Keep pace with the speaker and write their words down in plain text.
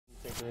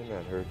are in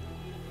that herd?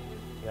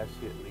 Yeah, I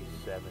see at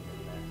least 7 in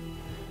there.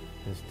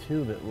 There's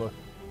 2 that look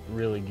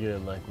really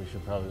good, like we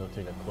should probably go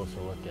take a closer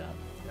look at.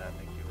 Yeah, I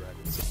think you're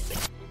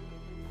right.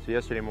 So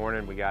yesterday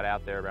morning we got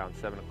out there around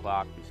 7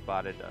 o'clock. We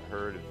spotted a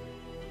herd of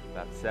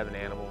about 7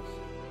 animals.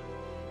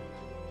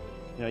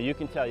 You know, you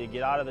can tell, you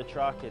get out of the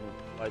truck and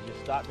as you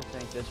start to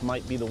think this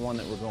might be the one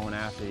that we're going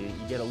after, you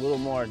get a little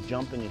more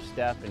jump in your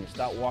step and you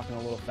start walking a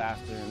little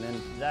faster, and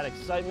then that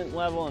excitement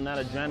level and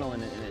that adrenaline,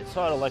 and it's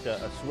sort of like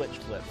a switch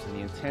flips, and the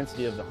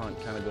intensity of the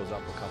hunt kind of goes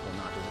up a couple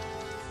notches.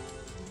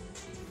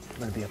 I'm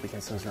gonna be up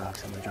against those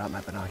rocks. I'm gonna drop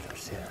my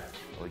binoculars too.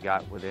 We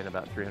got within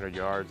about 300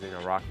 yards in a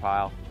rock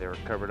pile. They were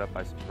covered up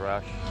by some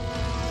brush.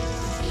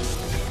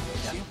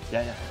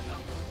 Yeah.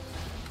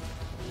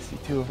 I see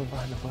 2 of them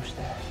behind the bush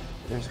there.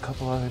 There's a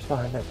couple others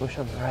behind that bush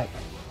on the right.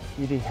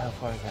 UD, how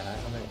far is that?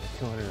 I'm at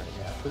 200 right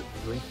now. Put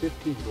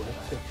 350, go ahead,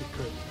 set your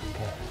curve.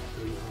 Okay.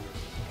 300.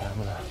 Okay, I'm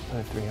gonna put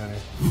it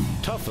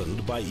 300.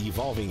 Toughened by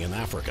evolving in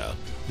Africa,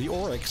 the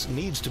Oryx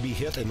needs to be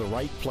hit in the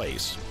right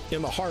place,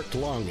 in the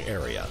heart-lung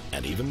area,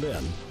 and even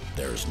then,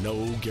 there's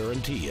no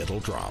guarantee it'll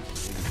drop. We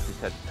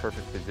just had the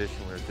perfect position.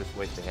 We were just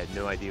waiting. They had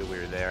no idea we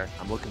were there.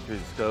 I'm looking through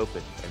the scope,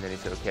 and then he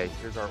said, okay,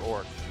 here's our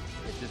Oryx.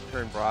 It just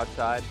turned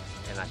broadside,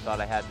 and I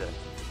thought I had the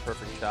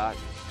perfect shot.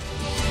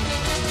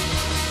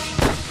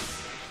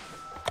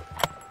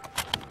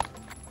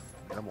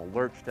 Animal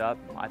lurched up.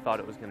 I thought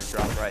it was going to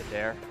drop right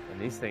there, and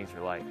these things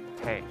are like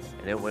tanks.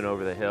 And it went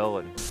over the hill,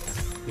 and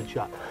Good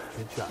shot.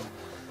 Good shot.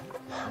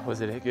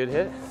 was it a good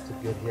hit? It's a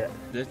good hit.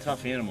 They're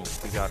tough animals.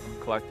 We got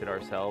collected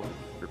ourselves.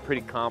 We were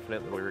pretty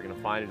confident that we were going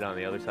to find it on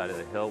the other side of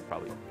the hill,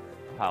 probably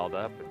piled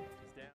up. And